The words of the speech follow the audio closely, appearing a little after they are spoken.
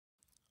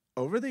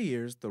Over the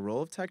years, the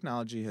role of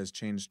technology has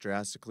changed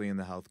drastically in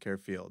the healthcare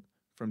field.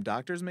 From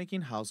doctors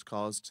making house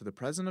calls to the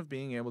present of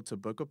being able to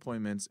book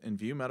appointments and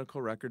view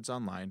medical records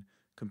online,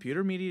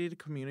 computer mediated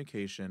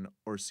communication,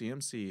 or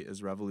CMC,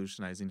 is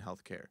revolutionizing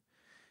healthcare.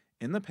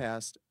 In the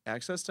past,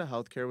 access to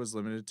healthcare was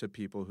limited to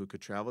people who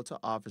could travel to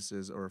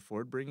offices or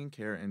afford bringing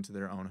care into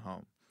their own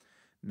home.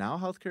 Now,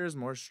 healthcare is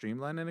more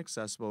streamlined and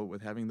accessible,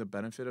 with having the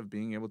benefit of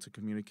being able to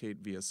communicate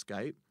via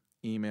Skype,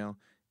 email,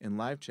 and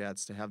live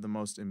chats to have the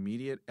most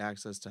immediate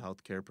access to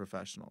healthcare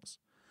professionals.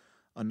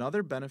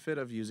 Another benefit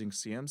of using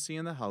CMC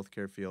in the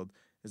healthcare field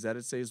is that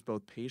it saves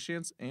both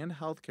patients and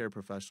healthcare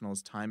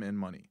professionals time and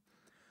money.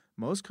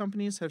 Most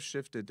companies have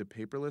shifted to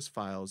paperless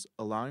files,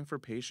 allowing for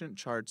patient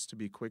charts to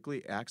be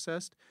quickly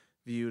accessed,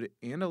 viewed,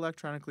 and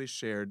electronically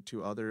shared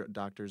to other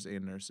doctors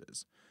and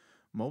nurses.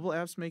 Mobile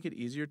apps make it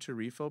easier to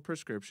refill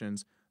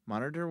prescriptions,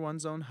 monitor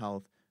one's own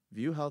health,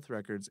 view health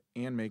records,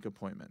 and make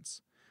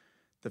appointments.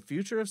 The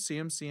future of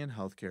CMC in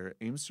healthcare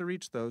aims to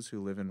reach those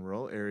who live in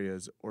rural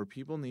areas or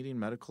people needing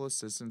medical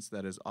assistance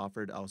that is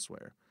offered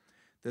elsewhere.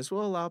 This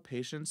will allow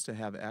patients to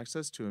have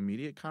access to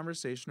immediate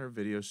conversation or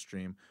video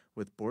stream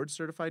with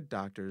board-certified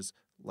doctors,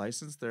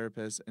 licensed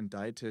therapists, and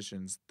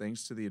dietitians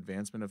thanks to the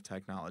advancement of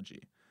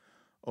technology.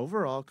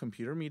 Overall,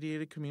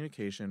 computer-mediated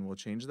communication will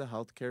change the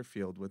healthcare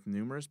field with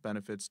numerous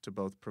benefits to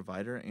both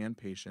provider and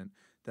patient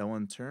that will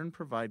in turn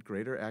provide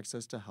greater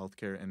access to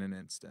healthcare in an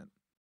instant.